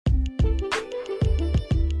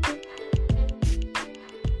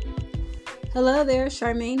Hello there,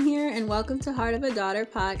 Charmaine here, and welcome to Heart of a Daughter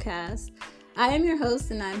podcast. I am your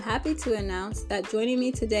host, and I'm happy to announce that joining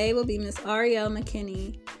me today will be Miss Arielle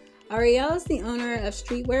McKinney. Arielle is the owner of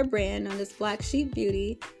streetwear brand known as Black Sheep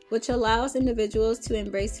Beauty, which allows individuals to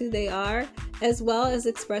embrace who they are, as well as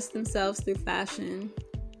express themselves through fashion.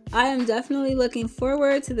 I am definitely looking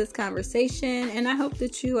forward to this conversation, and I hope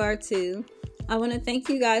that you are too. I want to thank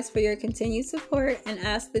you guys for your continued support and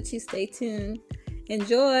ask that you stay tuned.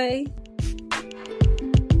 Enjoy!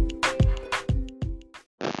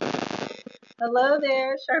 Hello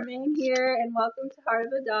there, Charmaine here, and welcome to Heart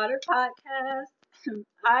of a Daughter podcast.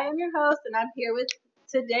 I am your host, and I'm here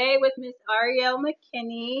today with Miss Arielle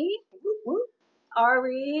McKinney. Whoop, whoop.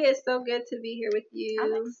 Ari, it's so good to be here with you.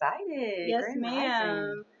 I'm excited. Yes, Grand ma'am.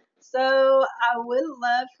 rising. So I would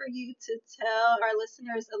love for you to tell our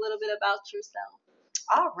listeners a little bit about yourself.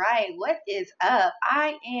 All right, what is up?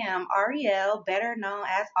 I am Arielle, better known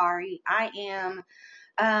as Ari. I am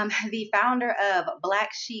the founder of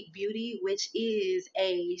Black Sheep Beauty, which is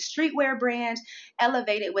a streetwear brand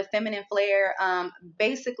elevated with feminine flair.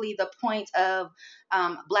 Basically, the point of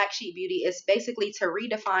Black Sheep Beauty is basically to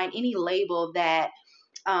redefine any label that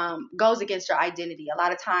goes against your identity. A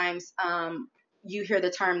lot of times, you hear the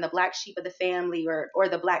term the black sheep of the family or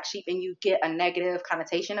the black sheep and you get a negative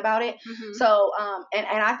connotation about it. Mm-hmm. So, and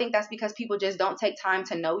I think that's because people just don't take time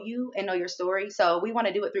to know you and know your story. So we want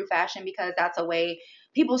to do it through fashion because that's a way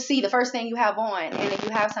people see the first thing you have on. And if you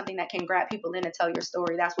have something that can grab people in and tell your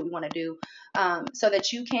story, that's what we want to do. So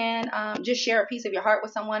that you can just share a piece of your heart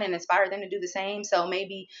with someone and inspire them to do the same. So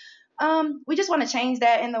maybe we just want to change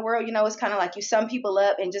that in the world. You know, it's kind of like you sum people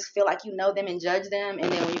up and just feel like you know them and judge them.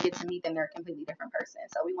 And then when you get to meet them, they're a completely different person.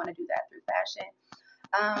 So we want to do that through fashion.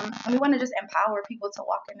 And we want to just empower people to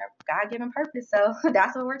walk in their God-given purpose. So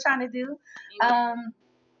that's what we're trying to do.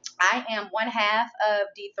 I am one half of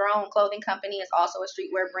Dethrone Clothing Company. It's also a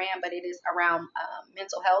streetwear brand, but it is around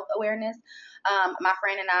mental health awareness. My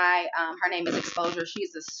friend and I, her name is Exposure.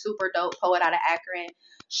 She's a super dope poet out of Akron.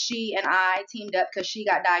 She and I teamed up because she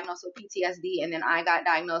got diagnosed with PTSD, and then I got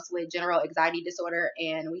diagnosed with general anxiety disorder,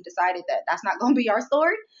 and we decided that that's not going to be our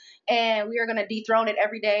story, and we are going to dethrone it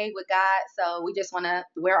every day with God. So we just want to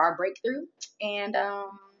wear our breakthrough, and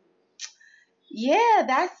yeah,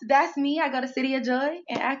 that's me. I go to City of Joy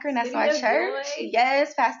in Akron. That's my church. Joy.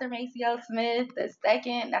 Yes, Pastor Maceo Smith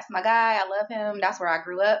II. That's my guy. I love him. That's where I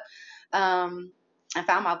grew up. I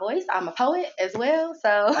found my voice. I'm a poet as well.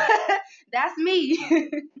 So that's me.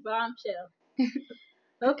 Bombshell.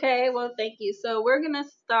 Okay, well, thank you. So we're going to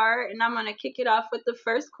start, and I'm going to kick it off with the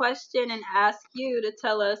first question and ask you to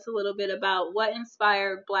tell us a little bit about what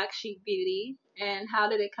inspired Black Sheep Beauty and how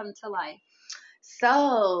did it come to life?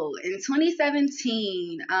 So in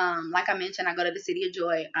 2017, like I mentioned, I go to the City of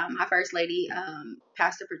Joy. My first lady,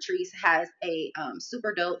 Pastor Patrice, has a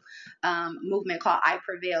super dope movement called I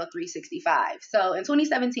Prevail 365. So in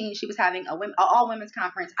 2017, she was having an all women's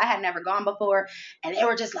conference. I had never gone before, and they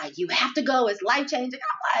were just like, "You have to go. It's life changing."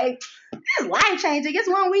 I'm like, "It's life changing. It's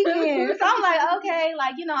one weekend." So I'm like, "Okay,"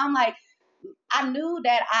 like I'm like, I knew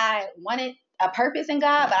that I wanted a purpose in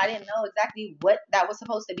God, but I didn't know exactly what that was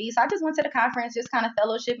supposed to be. So I just went to the conference, just kind of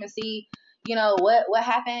fellowship and see, what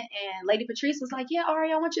happened. And Lady Patrice was like, "Yeah,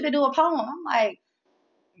 Ari, I want you to do a poem." I'm like,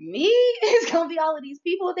 "Me? It's going to be all of these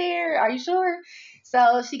people there. Are you sure?"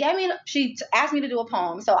 So she asked me to do a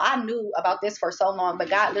poem. So I knew about this for so long,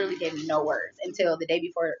 but God literally gave me no words until the day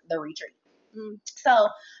before the retreat. So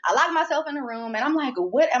I locked myself in the room and I'm like,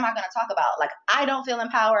 what am I going to talk about? Like, I don't feel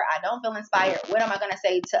empowered. I don't feel inspired. What am I going to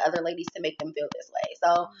say to other ladies to make them feel this way?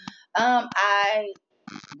 So I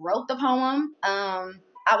wrote the poem.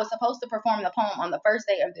 I was supposed to perform the poem on the first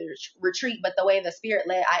day of the retreat, but the way the Spirit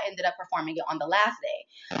led, I ended up performing it on the last day.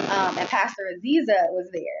 And Pastor Aziza was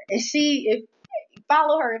there. And if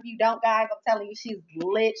follow her if you don't, guys. I'm telling you, she's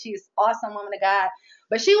lit. She's awesome woman of God.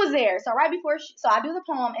 But she was there. So right before, so I do the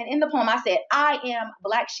poem. And in the poem, I said, "I am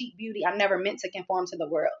Black Sheep Beauty. I'm never meant to conform to the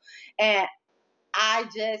world." And I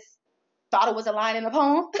just thought it was a line in the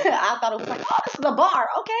poem. I thought it was like, "Oh, this is a bar.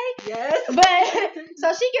 Okay." Yes. But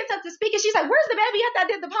so she gets up to speak and she's like, "Where's the baby after I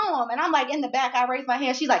did the poem?" And I'm like, in the back, I raised my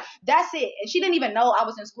hand. She's like, "That's it." And she didn't even know I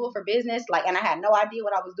was in school for business. Like, and I had no idea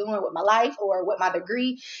what I was doing with my life or with my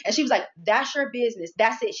degree. And she was like, "That's your business.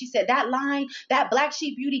 That's it." She said, "That line, that Black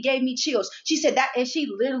Sheep Beauty gave me chills." She said that. And she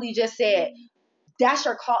literally just said, "That's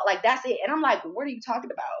your call. Like, that's it." And I'm like, "What are you talking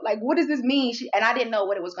about? Like, what does this mean?" And I didn't know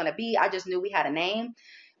what it was going to be. I just knew we had a name.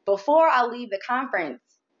 Before I leave the conference,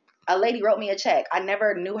 a lady wrote me a check. I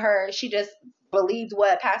never knew her. She just believed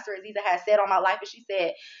what Pastor Aziza had said on my life, and she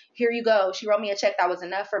said, here you go. She wrote me a check that was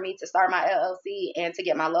enough for me to start my LLC and to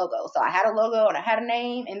get my logo. So I had a logo and I had a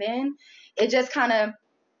name, and then it just kind of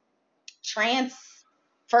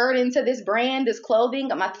transferred into this brand, this clothing.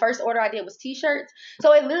 My first order I did was t-shirts.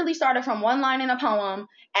 So it literally started from one line in a poem,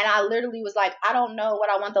 and I literally was like, I don't know what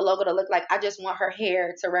I want the logo to look like. I just want her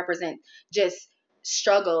hair to represent just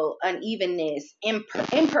struggle, unevenness,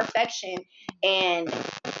 imperfection, and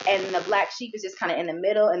the black sheep is just kind of in the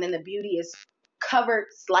middle, and then the beauty is covered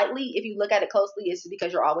slightly. If you look at it closely, it's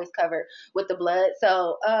because you're always covered with the blood.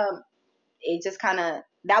 So it just kind of,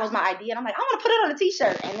 that was my idea, and I'm like, I want to put it on a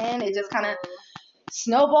t-shirt, and then it just kind of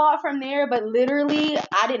snowballed from there. But literally,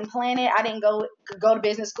 I didn't plan it. I didn't go to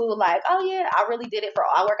business school like, oh yeah, I really did it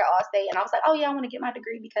I work at Allstate, and I was like, oh yeah, I want to get my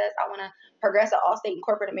degree because I want to progress at Allstate in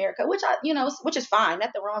corporate America, which is fine,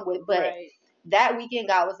 nothing wrong with. But that weekend,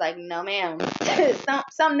 God was like, no ma'am,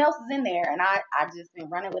 something else is in there, and I just been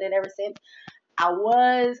running with it ever since. I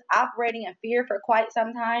was operating in fear for quite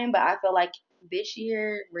some time, but I feel like this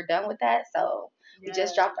year we're done with that. So we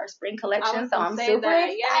just dropped our spring collection, so I'm super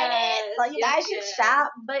excited. Yes, so you guys should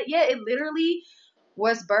shop. But yeah, it literally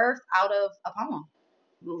was birthed out of a poem.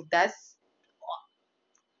 That's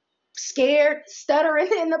scared, stuttering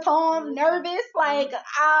in the poem, nervous, like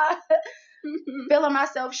feeling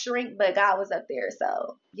myself shrink, but God was up there.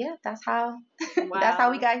 So yeah, that's how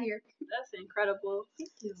we got here. That's incredible.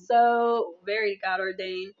 Thank you. So very God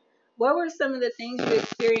ordained. What were some of the things you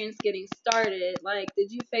experienced getting started? Like,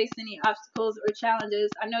 did you face any obstacles or challenges?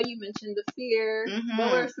 I know you mentioned the fear. Mm-hmm.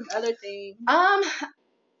 What were some other things?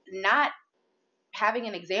 Not having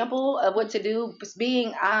an example of what to do,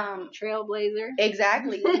 being trailblazer,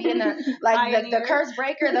 exactly, being the curse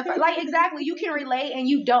breaker, exactly, you can relate, and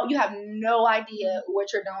you have no idea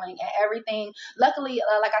what you're doing and everything. Luckily,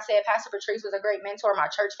 like I said, Pastor Patrice was a great mentor. My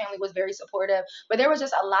church family was very supportive, but there was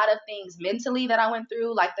just a lot of things mentally that I went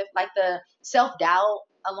through, like the self-doubt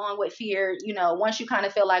along with fear. Once you kind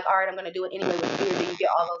of feel like, all right, I'm going to do it anyway with fear, then you get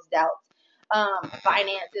all those doubts.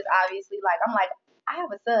 Finances, obviously, I'm like, I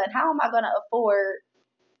have a son. How am I going to afford?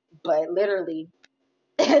 But literally,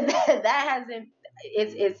 that hasn't.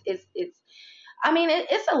 It's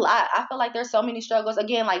a lot. I feel like there's so many struggles.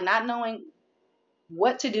 Again, like not knowing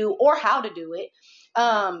what to do or how to do it,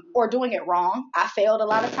 or doing it wrong. I failed a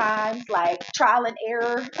lot of times, like trial and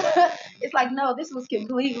error. It's like, no, this was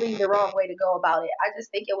completely the wrong way to go about it. I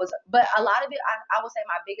just think it was. But a lot of it, I would say,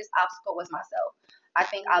 my biggest obstacle was myself. I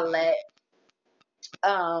think I let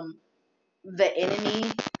the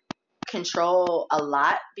enemy control a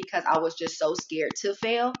lot because I was just so scared to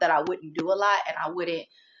fail that I wouldn't do a lot, and I wouldn't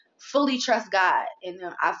fully trust God. And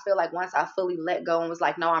then I feel like once I fully let go and was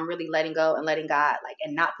like, no, I'm really letting go and letting God,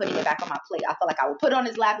 and not putting it back on my plate. I feel like I would put it on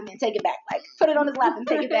his lap and then take it back, put it on his lap and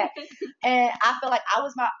take it back. And I feel like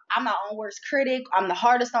I'm my own worst critic. I'm the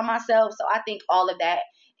hardest on myself. So I think all of that,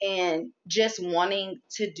 and just wanting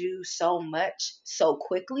to do so much so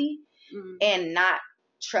quickly, and not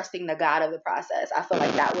trusting the God of the process. I feel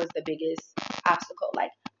like that was the biggest obstacle.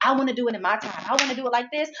 Like, I want to do it in my time. I want to do it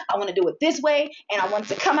like this. I want to do it this way. And I want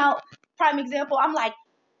it to come out. Prime example, I'm like,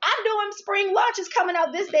 I'm doing spring launches coming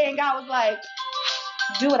out this day. And God was like,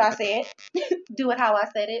 do what I said. Do it how I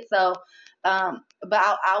said it. So, but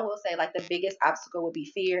I will say, like, the biggest obstacle would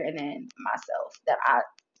be fear, and then myself, that I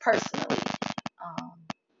personally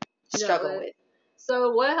struggle with.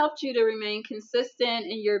 So what helped you to remain consistent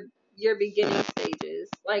in your beginning stages,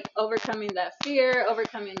 like overcoming that fear,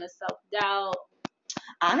 overcoming the self-doubt?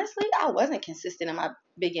 Honestly, I wasn't consistent in my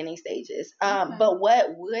beginning stages. But what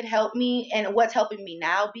would help me, and what's helping me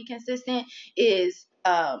now be consistent, is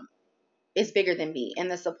it's bigger than me, and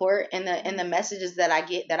the support and the messages that I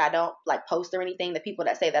get, that I don't like post or anything, the people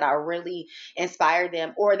that say that I really inspire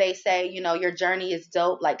them, or they say, your journey is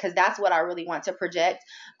dope, like, because that's what I really want to project.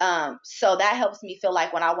 So that helps me feel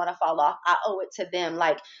like when I want to fall off, I owe it to them.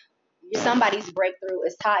 Like, somebody's breakthrough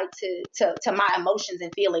is tied to my emotions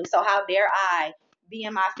and feelings. So how dare I be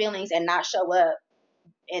in my feelings and not show up?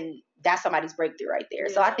 And that's somebody's breakthrough right there.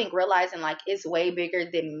 Yeah. So I think realizing, like, it's way bigger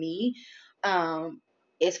than me.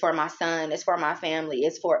 It's for my son. It's for my family.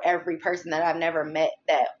 It's for every person that I've never met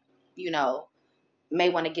that, may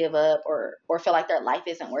want to give up or feel like their life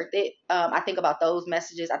isn't worth it. I think about those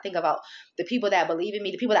messages. I think about the people that believe in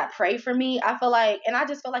me, the people that pray for me. I feel like, and I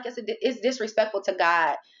just feel like it's disrespectful to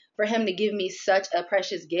God for him to give me such a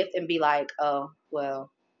precious gift and be like, oh,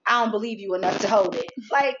 well, I don't believe you enough to hold it.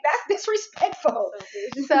 Like, that's disrespectful.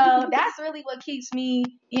 So that's really what keeps me,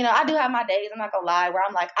 I do have my days, I'm not gonna lie, where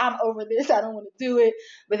I'm like, I'm over this, I don't want to do it.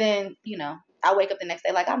 But then, I wake up the next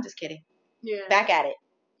day like, I'm just kidding. Yeah. Back at it.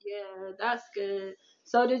 Yeah, that's good.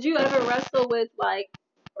 So did you ever wrestle with like,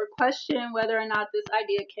 or question whether or not this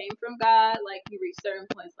idea came from God? Like you reach certain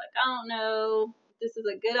points, like I don't know, if this is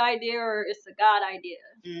a good idea or it's a God idea.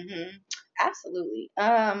 Absolutely.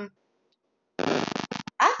 I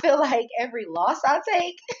feel like every loss I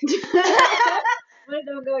take, it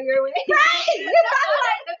don't go your way, right?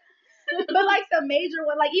 But like the major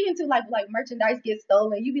one, like even to like merchandise gets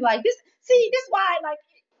stolen, you be like, this why like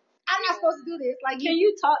I'm not supposed to do this. Like, can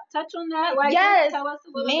you touch on that? Like, yes, tell us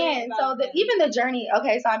a little man. bit So about even the journey.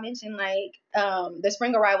 Okay, so I mentioned like the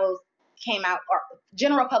spring arrivals came out, or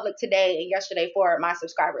general public today and yesterday for my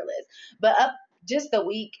subscriber list, but up just the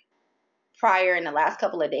week prior in the last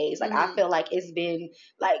couple of days, like I feel like it's been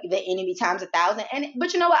like the enemy times 1,000. And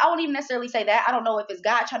but you know what? I won't even necessarily say that. I don't know if it's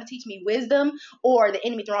God trying to teach me wisdom or the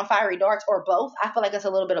enemy throwing fiery darts or both. I feel like it's a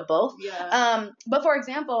little bit of both. Yeah. But for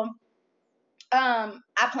example,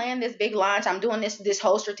 I planned this big launch. I'm doing this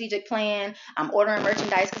whole strategic plan. I'm ordering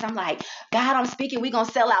merchandise because I'm like, God, I'm speaking, we gonna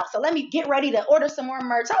sell out. So let me get ready to order some more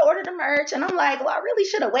merch. I ordered the merch and I'm like, well, I really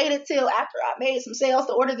should have waited till after I made some sales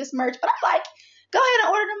to order this merch. But I'm like, go ahead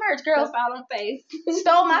and order the merch, girls. Step out on faith.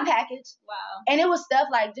 Stole my package. Wow. And it was stuff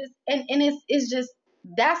like just, and it's just,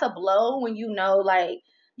 that's a blow when you know, like,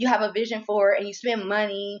 you have a vision for it and you spend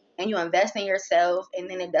money and you invest in yourself and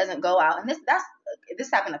then it doesn't go out. And this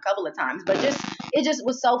happened a couple of times, but it just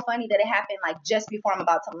was so funny that it happened like just before I'm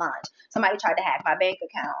about to launch. Somebody tried to hack my bank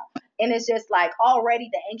account. And it's just like already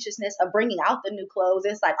the anxiousness of bringing out the new clothes.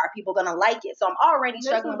 It's like, are people going to like it? So I'm already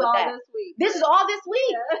struggling with that. This is all this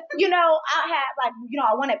week. Yeah. You know, I had like, you know,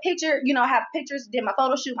 I wanted picture, you know, I have pictures, did my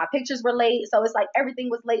photo shoot. My pictures were late. So it's like everything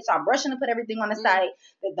was late. So I'm rushing to put everything on the site.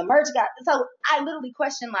 The merch got, so I literally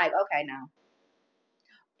questioned like, okay, now,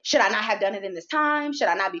 should I not have done it in this time? Should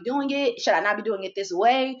I not be doing it? Should I not be doing it this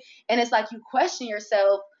way? And it's like you question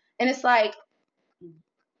yourself and it's like,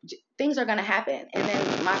 things are going to happen. And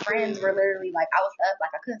then my friends were literally like, I was up, like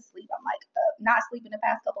I couldn't sleep. I'm like not sleeping the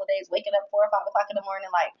past couple of days, waking up 4 or 5 o'clock in the morning.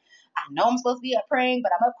 Like, I know I'm supposed to be up praying, but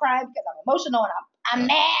I'm up crying because I'm emotional and I'm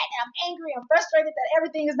mad and I'm angry. I'm frustrated that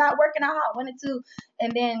everything is not working out how I wanted to. And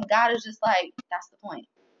then God is just like, that's the point.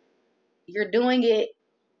 You're doing it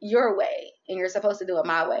your way and you're supposed to do it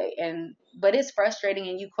my way. But it's frustrating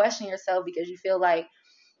and you question yourself because you feel like,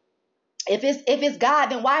 if it's God,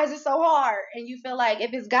 then why is it so hard? And you feel like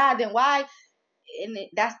if it's God, then why? And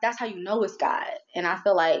that's how you know it's God. And I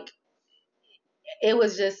feel like it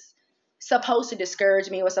was just supposed to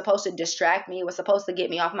discourage me. It was supposed to distract me. It was supposed to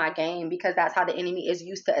get me off my game because that's how the enemy is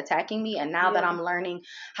used to attacking me. And now that I'm learning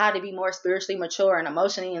how to be more spiritually mature and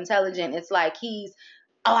emotionally intelligent, it's like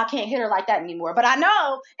I can't hit her like that anymore. But I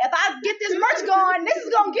know if I get this merch going, this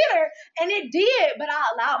is going to get her. And it did. But I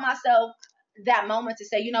allowed myself that moment to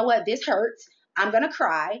say, you know what, this hurts. I'm going to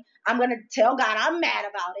cry. I'm going to tell God I'm mad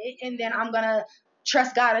about it. And then I'm going to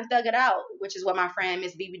trust God and thug it out, which is what my friend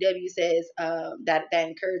Miss BBW says, that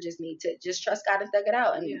encourages me to just trust God and thug it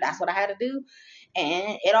out. And that's what I had to do.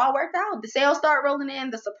 And it all worked out. The sales started rolling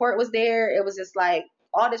in. The support was there. It was just like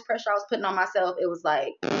all this pressure I was putting on myself. It was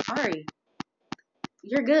like, Ari,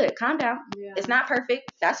 you're good. Calm down. Yeah. It's not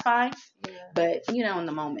perfect. That's fine. Yeah. But, you know, in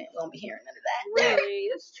the moment, we won't be hearing none of that. Really?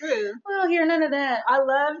 It's true. We don't hear none of that. I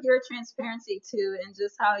love your transparency, too, and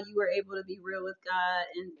just how you were able to be real with God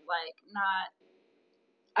and, like, not,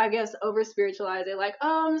 I guess, over-spiritualize it. Like,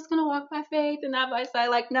 oh, I'm just going to walk by faith and not by sight.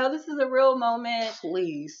 Like, no, this is a real moment.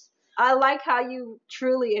 Please. I like how you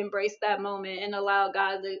truly embrace that moment and allow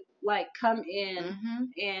God to, like, come in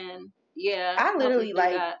and, I literally,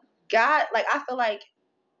 like, God, like, I feel like,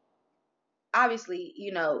 obviously,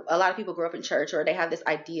 you know, a lot of people grow up in church or they have this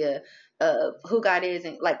idea of who God is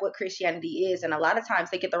and like what Christianity is. And a lot of times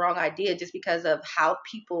they get the wrong idea just because of how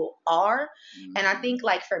people are. And I think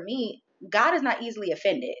like for me, God is not easily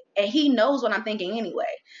offended and he knows what I'm thinking anyway.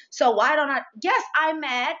 So why don't yes, I'm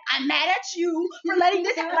mad at you for letting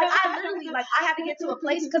this happen. Like I literally, like I have to get to a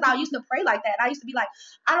place because I used to pray like that. I used to be like,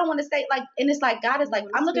 I don't want to say like, and it's like, God is like,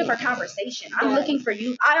 I'm looking for conversation. I'm looking for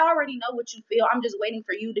you. I already know what you feel. I'm just waiting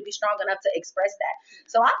for you to be strong enough to express that.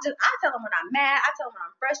 So I tell him when I'm mad. I tell him when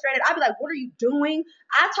I'm frustrated. I be like, what are you doing?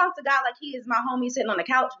 I talk to God like he is my homie sitting on the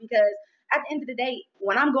couch because at the end of the day,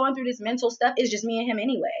 when I'm going through this mental stuff, it's just me and him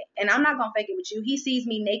anyway. And I'm not going to fake it with you. He sees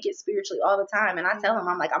me naked spiritually all the time. And I tell him,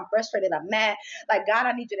 I'm like, I'm frustrated. I'm mad. Like, God,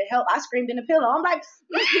 I need you to help. I screamed in the pillow. I'm like,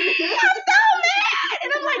 I'm so mad.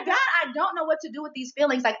 And I'm like, God, I don't know what to do with these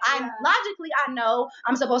feelings. Like, logically, I know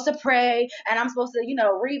I'm supposed to pray and I'm supposed to, you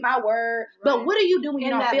know, read my word. Right. But what do you do when you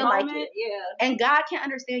don't feel like it? Yeah. And God can't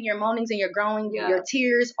understand your moanings and your groanings, your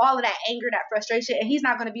tears, all of that anger, that frustration. And he's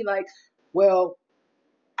not going to be like, well,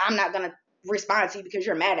 I'm not going to respond to you because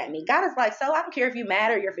you're mad at me. God is like, so I don't care if you're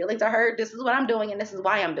mad or your feelings are hurt. This is what I'm doing, and this is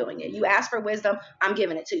why I'm doing it. You ask for wisdom, I'm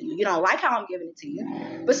giving it to you. You don't like how I'm giving it to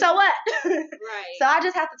you, but so what? Right. So I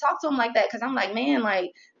just have to talk to him like that, because I'm like, man,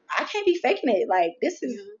 like, I can't be faking it. Like, this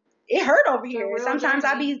is, it hurt over here. Sometimes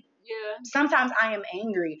sometimes I am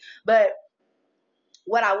angry, but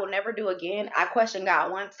what I will never do again, I questioned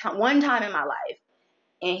God one time in my life.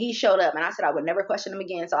 And he showed up, and I said I would never question him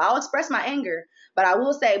again. So I'll express my anger, but I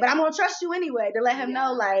will say, but I'm going to trust you anyway, to let him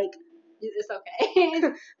know, like, it's okay.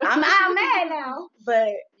 I'm mad now,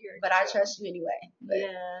 but I trust you anyway. But,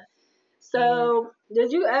 So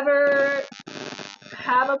did you ever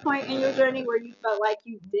have a point in your journey where you felt like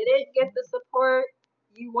you didn't get the support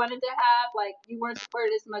you wanted to have? Like, you weren't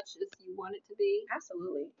supported as much as you wanted to be?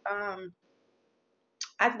 Absolutely.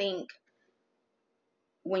 I think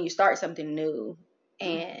when you start something new,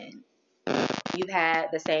 and you've had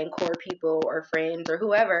the same core people or friends or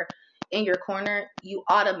whoever in your corner, you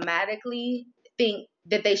automatically think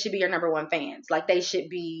that they should be your number one fans. Like, they should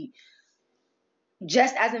be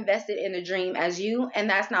just as invested in the dream as you, and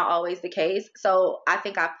that's not always the case. So I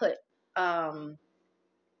think I put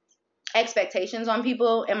expectations on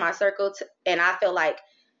people in my circle, and I feel like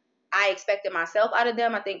I expected myself out of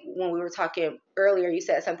them. I think when we were talking earlier, you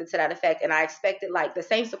said something to that effect, and I expected like the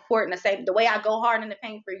same support and the way I go hard in the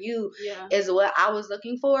paint for you is what I was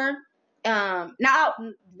looking for. Now I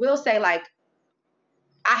will say, like,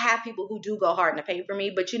 I have people who do go hard in the paint for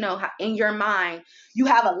me, but you know, in your mind, you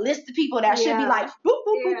have a list of people that should be like, boop,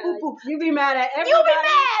 boop, boop, boop, boop. You be mad at everybody. You be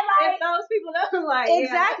mad, like, if those people don't like.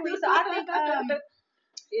 Exactly. So I think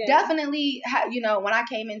definitely, you know, when I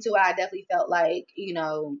came into it, I definitely felt like, you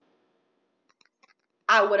know,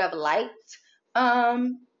 I would have liked.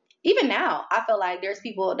 Even now, I feel like there's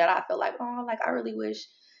people that I feel like, oh, like, I really wish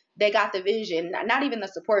they got the vision, not even the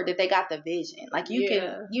support, that they got the vision. Like, you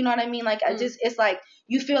can, you know what I mean? Like, it's like,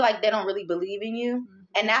 you feel like they don't really believe in you.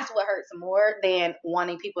 And that's what hurts more than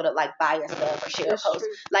wanting people to like buy your stuff or share a post.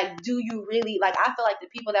 True. Like, do you really, like, I feel like the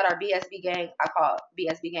people that are BSB gang, I call it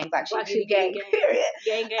BSB gang, Black Sheep Beauty gang, period.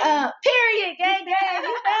 Gang. Period, gang, you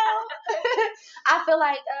know? I feel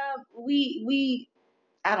like we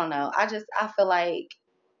I don't know. I feel like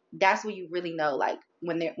that's when you really know, like,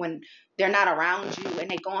 when they're not around you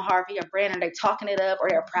and they going hard for your brand and they talking it up or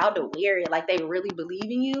they're proud to wear it, like, they really believe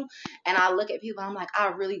in you. And I look at people, I'm like, I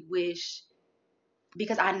really wish,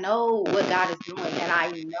 because I know what God is doing, and I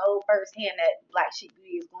know firsthand that Black Sheep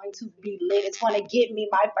Beauty is going to be lit. It's going to get me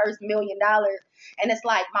my first $1 million. And it's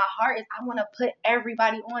like, my heart is, I want to put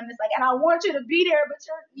everybody on. It's like, and I want you to be there, but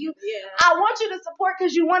I want you to support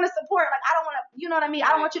because you want to support. Like, I don't want to, you know what I mean?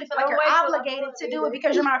 I don't want you to feel like you're obligated to do it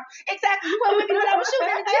because you're my, exactly. You want with me when I was shooting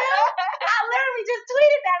at jail? I literally just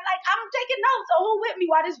tweeted that. Like, I'm taking notes. So who with me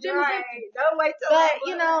while this gym is empty? Don't wait till. But,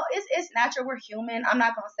 you know, it's natural. We're human. I'm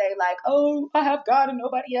not going to say like, oh, I have God and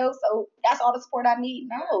nobody else, so that's all the support I need.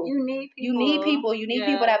 No. You need people. You need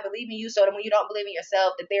people that believe in you, so that when you don't believe in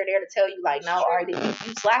yourself, that they're there to tell you, like, no, Ari,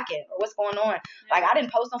 you slacking, or what's going on. Like, I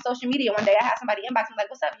didn't post on social media one day. I had somebody inbox me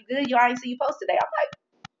like, what's up, you good? I didn't see you post today. I'm like,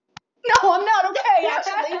 no, I'm not okay,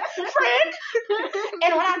 actually, friend.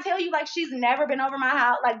 And when I tell you, like, she's never been over my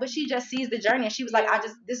house, like, but she just sees the journey, and she was like,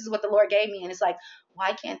 this is what the Lord gave me. And it's like,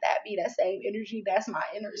 why can't that be that same energy? That's my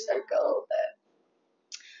inner circle. But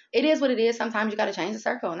it is what it is. Sometimes you got to change the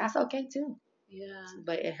circle, and that's okay too. Yeah.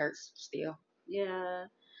 But it hurts still. Yeah.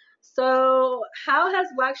 So how has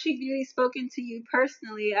Black Sheep Beauty spoken to you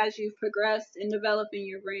personally as you've progressed in developing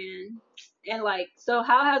your brand? And like, so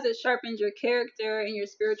how has it sharpened your character and your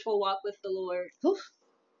spiritual walk with the Lord? Oof.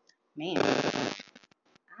 Man, I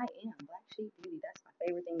am Black Sheep Beauty. That's my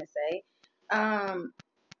favorite thing to say.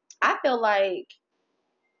 I feel like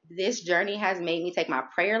this journey has made me take my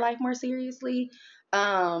prayer life more seriously.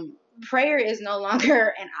 Prayer is no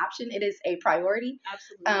longer an option. It is a priority.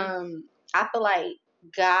 Absolutely. I feel like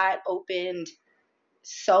God opened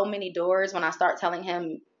so many doors when I start telling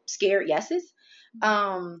him scared yeses.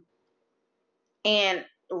 And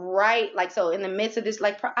right, like, so in the midst of this,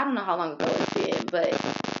 like, I don't know how long ago it's been, but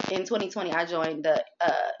in 2020, I joined the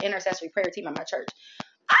intercessory prayer team at my church.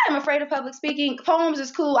 I am afraid of public speaking. Poems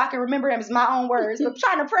is cool. I can remember them as my own words. But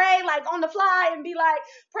trying to pray, like, on the fly and be like,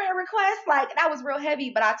 prayer requests, like, that was real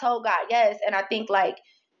heavy. But I told God yes. And I think, like,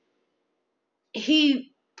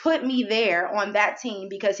 he put me there on that team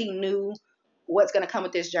because he knew what's going to come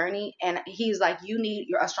with this journey. And he's like, you need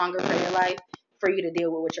a stronger prayer life for you to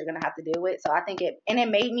deal with what you're going to have to deal with. So I think it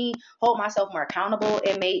made me hold myself more accountable.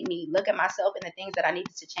 It made me look at myself and the things that I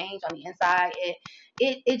needed to change on the inside.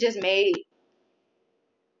 It just made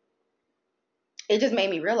it just made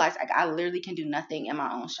me realize like I literally can do nothing in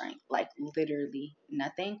my own strength, like literally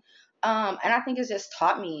nothing. And I think it's just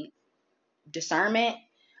taught me discernment.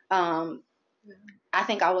 I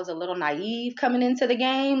think I was a little naive coming into the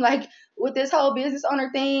game, like with this whole business owner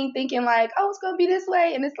thing, thinking like, oh, it's gonna be this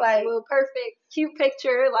way, and it's like, little perfect, cute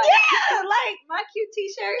picture, like like my cute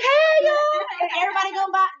T-shirt. Hey yo, and everybody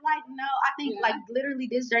gonna buy. Like, no, I think like literally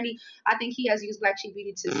this journey. I think he has used Black Sheep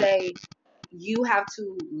Beauty to say you have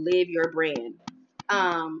to live your brand,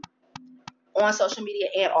 on social media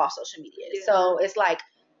and off social media. Yeah. So it's like,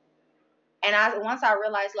 and once I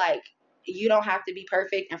realized like you don't have to be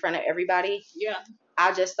perfect in front of everybody. Yeah.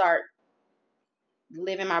 I just start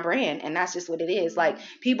living my brand, and that's just what it is. Like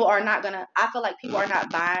people are not gonna, I feel like people are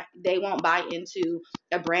not they won't buy into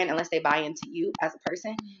a brand unless they buy into you as a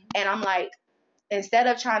person. And I'm like, instead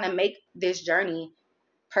of trying to make this journey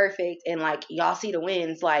perfect and like y'all see the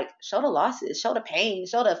wins, like show the losses, show the pain,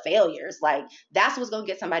 show the failures. Like that's what's gonna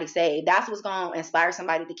get somebody saved. That's what's gonna inspire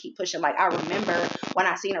somebody to keep pushing. Like I remember when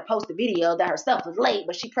I seen her post a video that her stuff was late,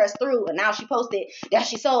 but she pressed through, and now she posted that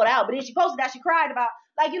she sold out, but then she posted that she cried about,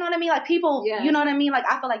 like, you know what I mean? Like people, you know what I mean? Like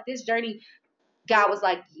I feel like this journey, God was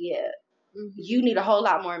like, you need a whole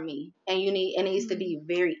lot more of me, and it needs to be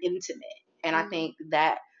very intimate. And I think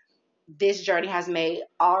that this journey has made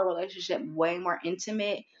our relationship way more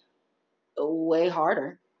intimate, way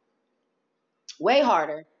harder,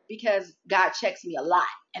 because God checks me a lot,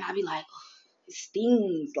 and I be like, oh, it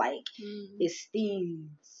stings, like it stings,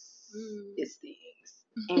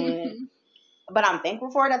 and but I'm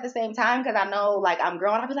thankful for it at the same time, because I know like I'm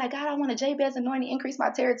growing. I be like, God, I want a Jabez anointing, increase my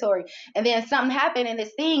territory, and then something happened and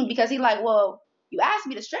it stings because He like, well, you asked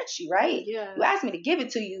me to stretch you, right? Yeah. You asked me to give it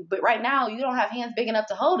to you, but right now you don't have hands big enough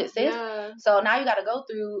to hold it, sis. Yeah. So now you got to go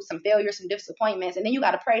through some failures, some disappointments, and then you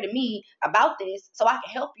got to pray to me about this so I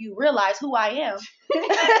can help you realize who I am.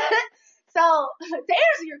 So to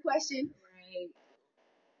answer your question,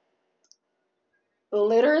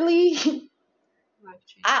 literally,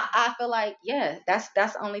 I feel like, yeah, that's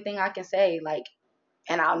the only thing I can say. Like,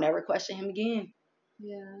 and I'll never question Him again.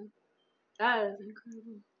 Yeah, that is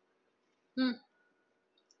incredible.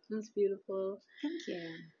 That's beautiful. Thank you.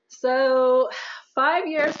 So 5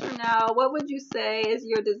 years from now, what would you say is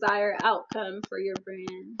your desired outcome for your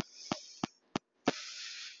brand?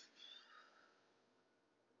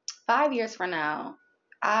 5 years from now,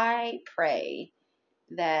 I pray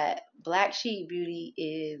that Black Sheep Beauty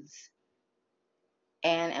is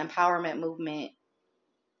an empowerment movement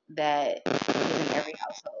that is in every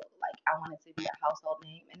household. Like, I want it to be a household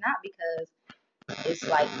name, and not because it's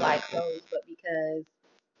like black clothes, but because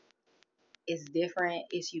it's different,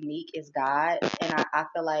 it's unique, it's God. And I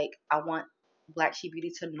feel like I want Black Sheep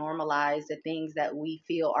Beauty to normalize the things that we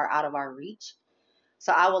feel are out of our reach.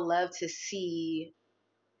 So I would love to see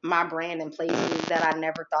my brand in places that I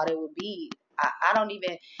never thought it would be. I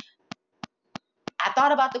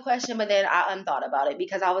thought about the question, but then I unthought about it,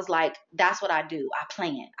 because I was like, that's what I do. I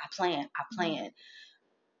plan.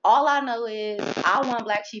 All I know is I want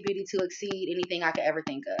Black Sheep Beauty to exceed anything I could ever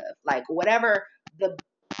think of. Like, whatever the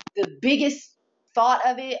biggest thought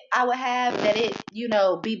of it I would have, that it,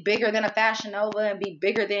 be bigger than a Fashion Nova and be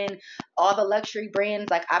bigger than all the luxury brands.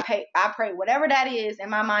 Like, I pray whatever that is in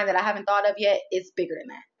my mind that I haven't thought of yet, it's bigger than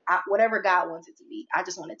that. Whatever God wants it to be. I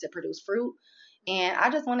just want it to produce fruit, and I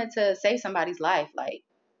just wanted to save somebody's life, like,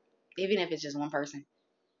 even if it's just one person.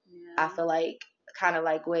 Yeah. I feel like, kind of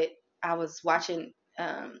like what I was watching,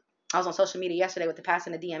 I was on social media yesterday with the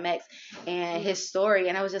passing of DMX and his story,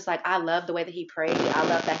 and I was just like, I love the way that he prayed. I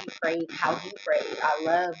love that he prayed how he prayed. I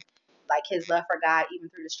love like his love for God even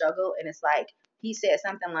through the struggle. And it's like, he said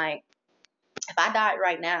something like, if I died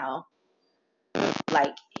right now,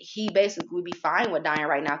 like, he basically would be fine with dying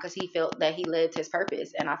right now, because he felt that he lived his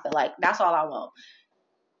purpose. And I feel like that's all I want.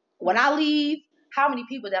 When I leave, how many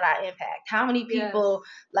people did I impact? How many people,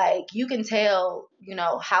 like, you can tell,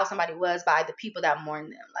 how somebody was by the people that mourn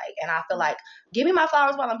them. Like, and I feel like, give me my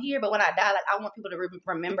flowers while I'm here, but when I die, like, I want people to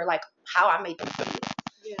remember, like, how I made them feel.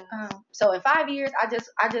 Yeah. So in 5 years, I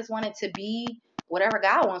just want it to be whatever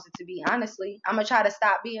God wants it to be, honestly. I'm going to try to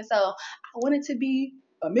stop being so, I want it to be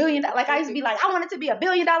 $1 million. Like, I used to be like, I want it to be $1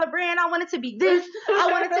 billion brand. I want it to be this. I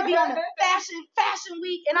want it to be on the fashion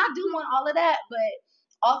week. And I do want all of that, but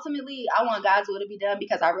ultimately, I want God's will to be done,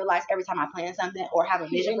 because I realize every time I plan something or have a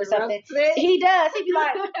vision for something, He does. He be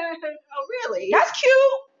like, oh, really? That's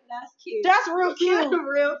cute. That's real cute.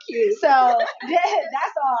 Real cute. So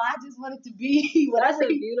that's all. I just want it to be. That's a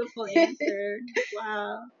beautiful answer.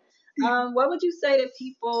 Wow. What would you say to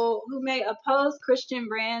people who may oppose Christian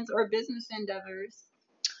brands or business endeavors?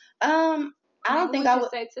 I don't think I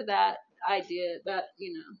would say to that idea, but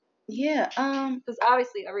Yeah. Because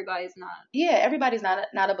obviously everybody's not. Yeah, everybody's not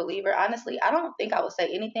a believer. Honestly, I don't think I would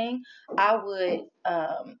say anything. I would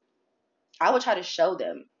try to show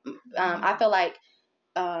them. I feel like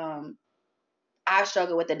I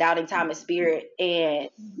struggle with the doubting Thomas spirit, and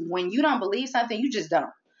when you don't believe something, you just don't.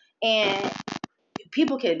 And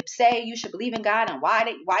people can say you should believe in God and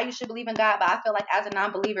why you should believe in God, but I feel like as a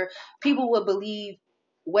non-believer, people will believe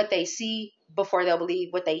what they see before they'll believe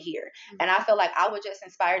what they hear. And I feel like I would just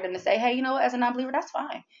inspire them to say, hey, you know what, as a non-believer, that's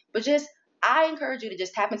fine. But just, I encourage you to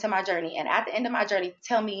just tap into my journey. And at the end of my journey,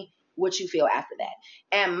 tell me what you feel after that.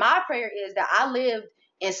 And my prayer is that I lived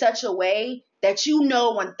in such a way that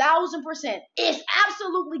 1,000% it's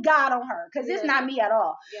absolutely God on her, because it's not me at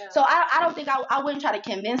all. So I don't think I wouldn't try to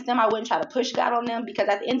convince them. I wouldn't try to push God on them, because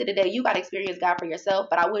at the end of the day, you got to experience God for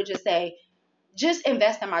yourself. But I would just say, just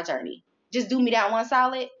invest in my journey. Just do me that one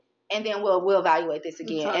solid, and then we'll evaluate this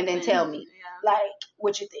again, and then tell me like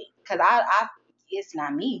what you think, because I it's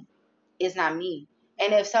not me. It's not me.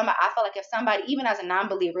 And I feel like if somebody, even as a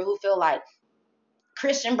non-believer, who feel like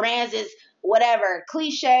Christian brands is whatever,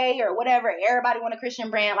 cliche or whatever, everybody want a Christian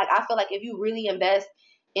brand. Like, I feel like if you really invest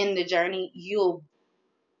in the journey, you'll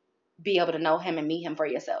be able to know him and meet him for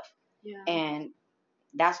yourself. Yeah. And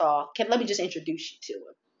that's all. Let me just introduce you to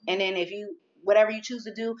him. And then if you, whatever you choose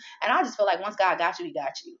to do, and I just feel like once God got you, he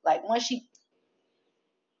got you. Like, once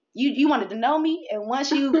you wanted to know me, and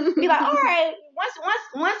once you be like, all right,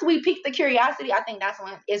 once we pique the curiosity, I think that's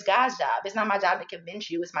when it's God's job. It's not my job to convince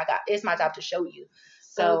you. It's my job to show you.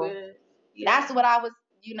 So that's what I was,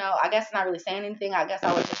 I guess not really saying anything. I guess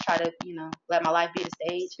I would just try to, let my life be the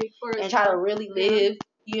stage and try to really live,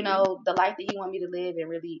 the life that you want me to live, and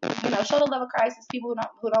really, show the love of Christ to people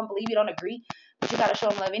who don't believe, you don't agree, but you got to show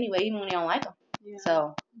them love anyway, even when you don't like them. Yeah,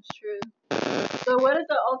 so it's true. So what is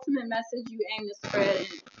the ultimate message you aim to spread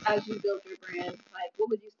as you build your brand? Like, what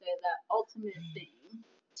would you say that ultimate thing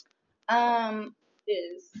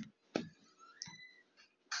is?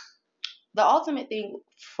 The ultimate thing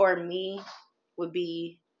for me would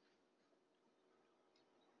be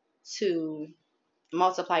to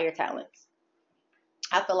multiply your talents.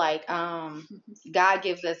 I feel like God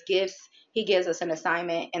gives us gifts. He gives us an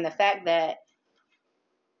assignment. And the fact that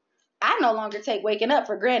I no longer take waking up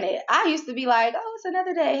for granted. I used to be like, oh, it's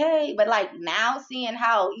another day. Hey. But like now, seeing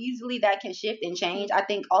how easily that can shift and change, I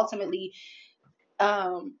think ultimately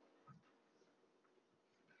I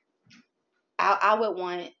would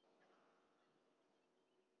want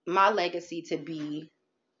my legacy to be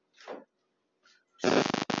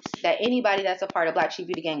that anybody that's a part of Black Sheep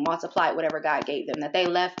Beauty Gang multiplied whatever God gave them, that they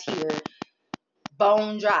left here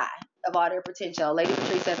bone dry of all their potential. Lady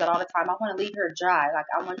Patrice says that all the time. I want to leave her dry. Like,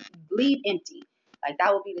 I want to leave empty. Like,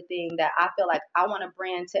 that would be the thing that I feel like I want a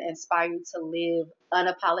brand to inspire you to live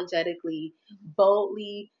unapologetically,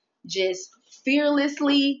 boldly, just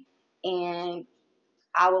fearlessly. And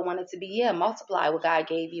I would want it to be, multiply what God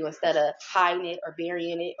gave you, instead of hiding it or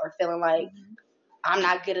burying it or feeling like I'm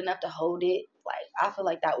not good enough to hold it. Like, I feel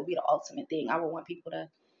like that would be the ultimate thing. I would want people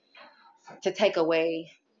to take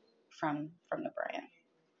away from the brand.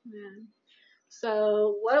 Yeah.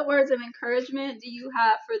 So what words of encouragement do you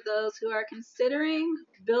have for those who are considering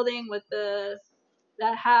building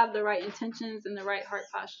that have the right intentions and the right heart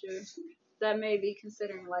posture, that may be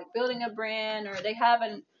considering like building a brand, or they have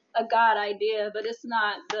a God idea, but it's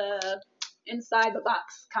not the inside the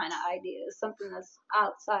box kind of idea. It's something that's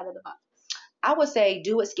outside of the box? I would say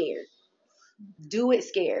do it scared. Do it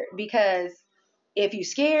scared, because if you're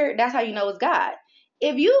scared, that's how you know it's God.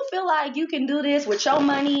 If you feel like you can do this with your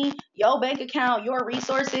money, your bank account, your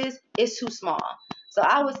resources, it's too small. So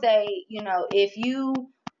I would say, if you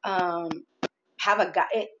have a God,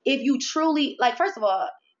 if you truly, like, first of all,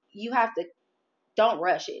 you have to, don't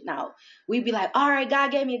rush it. Now, we'd be like, all right, God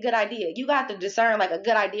gave me a good idea. You got to discern like a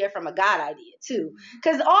good idea from a God idea too.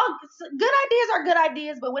 Because all good ideas are good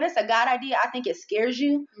ideas, but when it's a God idea, I think it scares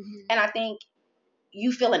you. And I think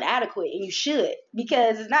you feel inadequate, and you should,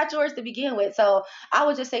 because it's not yours to begin with. So I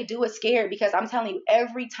would just say do it scared, because I'm telling you,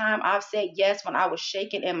 every time I've said yes when I was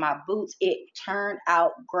shaking in my boots, it turned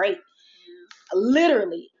out great.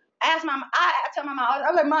 Literally. I tell my mom,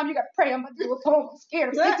 I was like, Mom, you got to pray. I'm going to do a poem. I'm scared.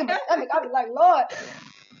 I'm sick to my stomach. I was like, Lord,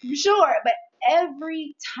 you sure? But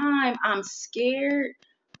every time I'm scared,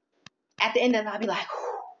 at the end of it, I'll be like,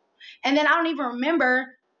 whew. And then I don't even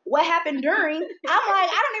remember what happened during. I'm like,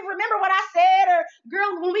 I don't even remember what I said, or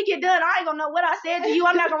girl, when we get done, I ain't gonna know what I said to you.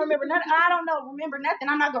 I'm not gonna remember nothing. I don't remember nothing.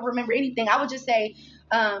 I'm not gonna remember anything. I would just say,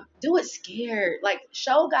 do it scared. Like,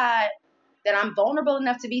 show God that I'm vulnerable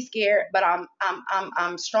enough to be scared, but I'm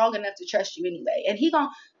strong enough to trust you anyway. And he gonna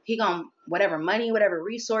He gonna, whatever money, whatever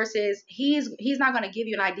resources, he's not gonna give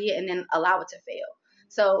you an idea and then allow it to fail.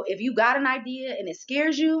 So if you got an idea and it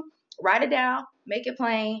scares you, write it down, make it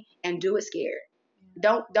plain, and do it scared.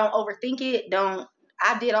 Don't overthink it.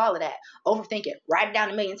 I did all of that. Overthink it. Write it down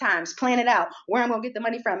a million times. Plan it out. Where I'm gonna get the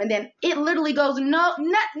money from, and then it literally goes, no,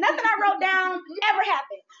 nothing I wrote down ever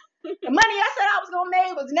happened. The money I said I was gonna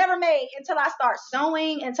make was never made until I start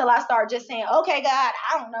sowing, until I start just saying, okay, God,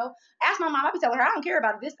 I don't know. Ask my mom. I be telling her, I don't care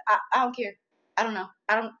about this. I don't care. I don't know.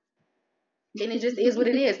 I don't. And it just is what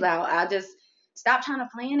it is. Now I just stop trying to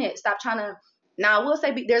plan it. Stop trying to. Now I will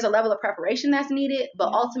say there's a level of preparation that's needed,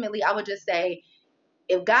 but ultimately I would just say,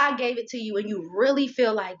 if God gave it to you and you really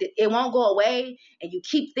feel like it won't go away, and you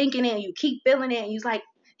keep thinking it and you keep feeling it, and you're like,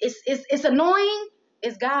 it's annoying,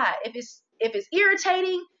 it's God. If it's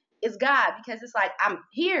irritating, it's God, because it's like, I'm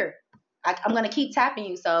here. I'm going to keep tapping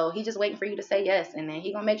you. So he just waiting for you to say yes. And then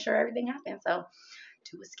he going to make sure everything happens. So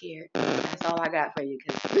do it scared. That's all I got for you.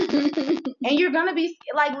 And you're going to be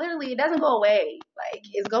like, literally, it doesn't go away. Like,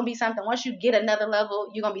 it's going to be something. Once you get another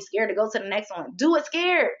level, you're going to be scared to go to the next one. Do it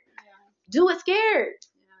scared. Do it scared.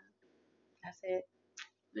 Yeah. That's it.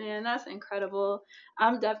 Man, that's incredible.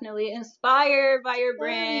 I'm definitely inspired by your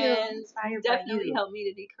brand. Definitely helped me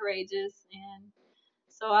to be courageous. And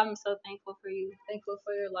so I'm so thankful for you. Thankful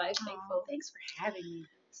for your life. Thankful. Thanks for having me.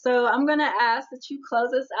 So I'm going to ask that you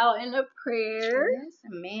close us out in a prayer. Yes,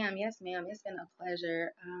 ma'am. Yes, ma'am. It's been a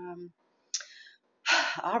pleasure.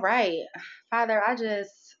 All right. Father, I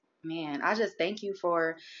just thank you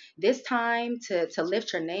for this time to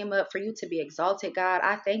lift your name up, for you to be exalted, God.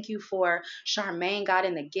 I thank you for Charmaine, God,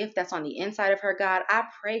 and the gift that's on the inside of her, God. I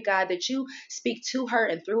pray, God, that you speak to her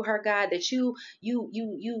and through her, God, that you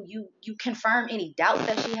confirm any doubts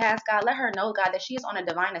that she has, God. Let her know, God, that she is on a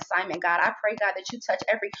divine assignment, God. I pray, God, that you touch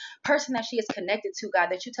every person that she is connected to, God,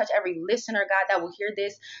 that you touch every listener, God, that will hear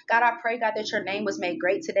this. God, I pray, God, that your name was made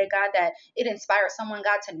great today, God, that it inspires someone,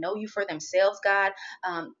 God, to know you for themselves, God.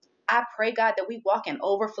 I pray, God, that we walk in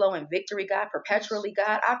overflow and victory, God, perpetually,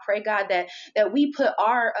 God. I pray, God, that we put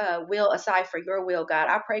our will aside for your will, God.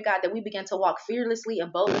 I pray, God, that we begin to walk fearlessly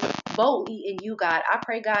and boldly in you, God. I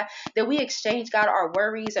pray, God, that we exchange, God, our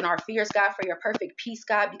worries and our fears, God, for your perfect peace,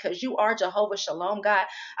 God, because you are Jehovah Shalom, God.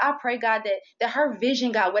 I pray, God, that her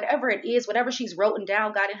vision, God, whatever it is, whatever she's written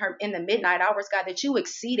down, God, in the midnight hours, God, that you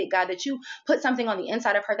exceed it, God, that you put something on the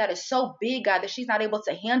inside of her that is so big, God, that she's not able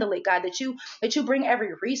to handle it, God, that you bring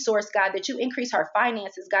every resource, God, that you increase her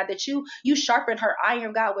finances, God, that you sharpen her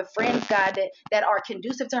iron, God, with friends, God, that are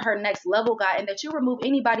conducive to her next level, God, and that you remove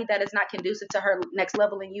anybody that is not conducive to her next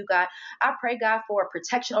level in you, God. I pray, God, for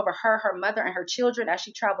protection over her mother, and her children as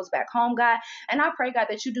she travels back home, God. And I pray, God,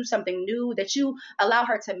 that you do something new, that you allow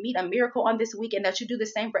her to meet a miracle on this week, and that you do the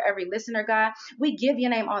same for every listener, God. We give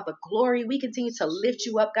your name all the glory. We continue to lift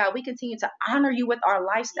you up, God. We continue to honor you with our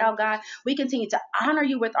lifestyle, God. We continue to honor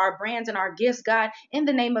you with our brands and our gifts, God, in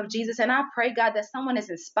the name of Jesus. And I pray, God, that someone is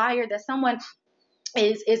inspired, that someone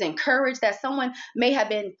is encouraged, that someone may have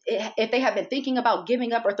been, if they have been thinking about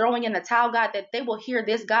giving up or throwing in the towel, God, that they will hear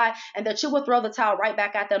this, God, and that you will throw the towel right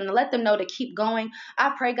back at them and let them know to keep going.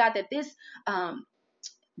 I pray, God, that this,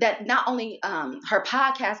 that not only her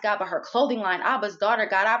podcast, God, but her clothing line, Abba's Daughter,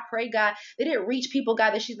 God, I pray, God, that it reach people,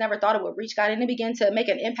 God, that she's never thought it would reach, God, and it begin to make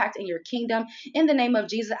an impact in your kingdom. In the name of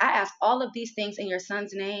Jesus, I ask all of these things in your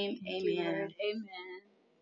son's name. Amen. Amen.